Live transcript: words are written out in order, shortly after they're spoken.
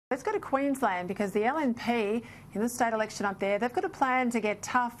let's go to Queensland because the LNP in the state election up there, they've got a plan to get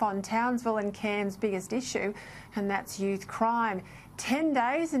tough on Townsville and Cairns' biggest issue, and that's youth crime. 10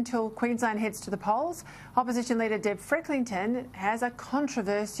 days until Queensland heads to the polls. Opposition leader Deb Frecklington has a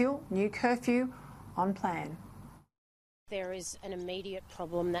controversial new curfew on plan. There is an immediate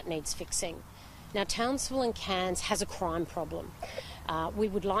problem that needs fixing. Now, Townsville and Cairns has a crime problem. We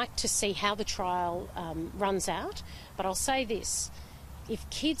would like to see how the trial runs out, but I'll say this. If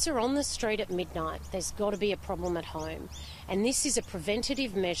kids are on the street at midnight, there's got to be a problem at home. And this is a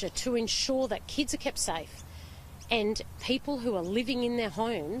preventative measure to ensure that kids are kept safe and people who are living in their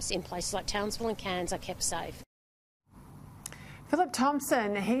homes in places like Townsville and Cairns are kept safe. Phillip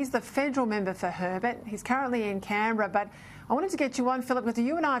Thompson, he's the federal member for Herbert. He's currently in Canberra, but I wanted to get you on, Phillip, because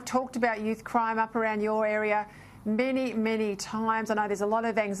you and I have talked about youth crime up around your area many times. I know there's a lot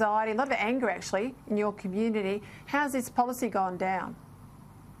of anxiety, a lot of anger actually in your community. How's this policy gone down?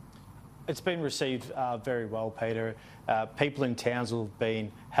 It's been received very well, Peter. People in Townsville have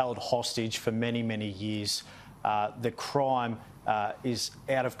been held hostage for many years. The crime is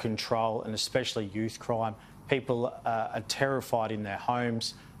out of control, and especially youth crime. People are terrified in their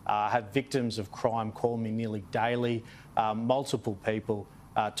homes, have victims of crime call me nearly daily, multiple people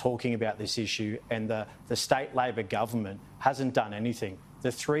talking about this issue, and the state Labor government hasn't done anything.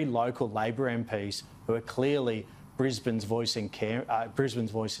 The three local Labor MPs, who are clearly Brisbane's voice in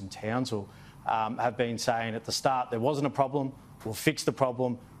Townsville, have been saying at the start there wasn't a problem, we'll fix the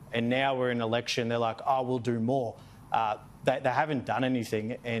problem, and now we're in election, they're like, oh, we'll do more. They haven't done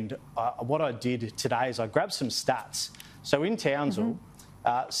anything, and what I did today is I grabbed some stats. So in Townsville,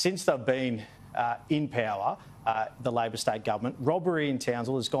 since they've been in power, the Labor state government, robbery in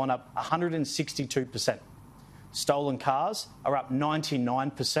Townsville has gone up 162%. Stolen cars are up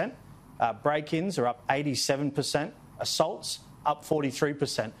 99%. Break-ins are up 87%. Assaults up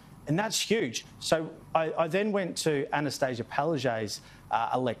 43%. And that's huge. So I then went to Anastasia Palaszczuk's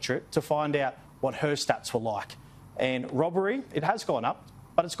electorate to find out what her stats were like. And robbery, it has gone up,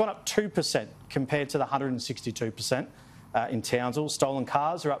 but it's gone up 2% compared to the 162% in Townsville. Stolen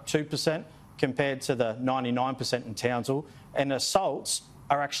cars are up 2% compared to the 99% in Townsville. And assaults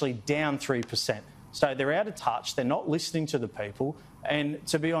are actually down 3%. So they're out of touch. They're not listening to the people. And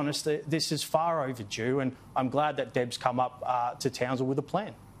to be honest, this is far overdue. And I'm glad that Deb's come up to Townsville with a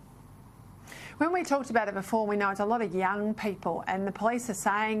plan. When we talked about it before, we know it's a lot of young people, and the police are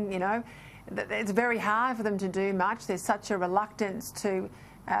saying, you know, that it's very hard for them to do much. There's such a reluctance to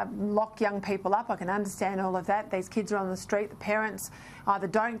lock young people up. I can understand all of that. These kids are on the street. The parents either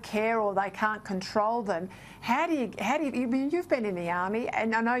don't care or they can't control them. How do you, I mean, you've been in the army,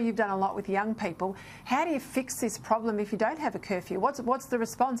 and I know you've done a lot with young people. How do you fix this problem if you don't have a curfew? What's the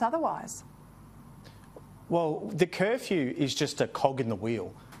response otherwise? Well, the curfew is just a cog in the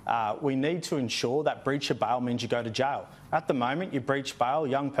wheel. We need to ensure that breach of bail means you go to jail. At the moment, you breach bail, a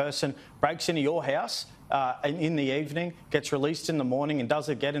young person breaks into your house in the evening, gets released in the morning and does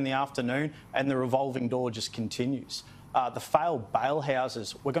it again in the afternoon, and the revolving door just continues. The failed bail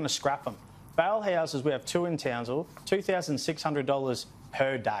houses, we're going to scrap them. Bail houses, we have two in Townsville, $2,600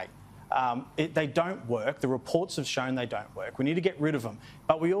 per day. They don't work. The reports have shown they don't work. We need to get rid of them.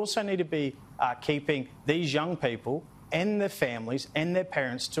 But we also need to be keeping these young people and their families and their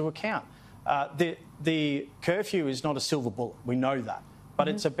parents to account. The curfew is not a silver bullet. We know that. But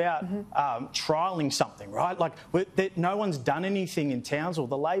it's about trialling something, right? Like, no one's done anything in Townsville.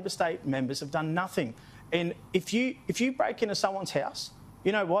 The Labor state members have done nothing. And if you break into someone's house,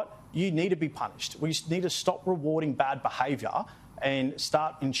 you know what? You need to be punished. We need to stop rewarding bad behaviour and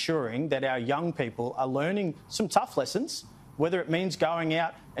start ensuring that our young people are learning some tough lessons, whether it means going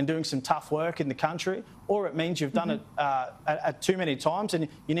out and doing some tough work in the country, or it means you've done it too many times and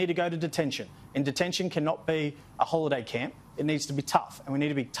you need to go to detention. And detention cannot be a holiday camp. It needs to be tough. And we need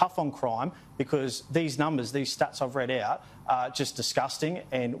to be tough on crime, because these numbers, these stats I've read out, are just disgusting,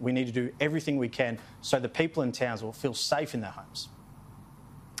 and we need to do everything we can so the people in Townsville feel safe in their homes.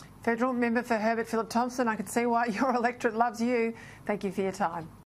 Federal member for Herbert, Phillip Thompson, I can see why your electorate loves you. Thank you for your time.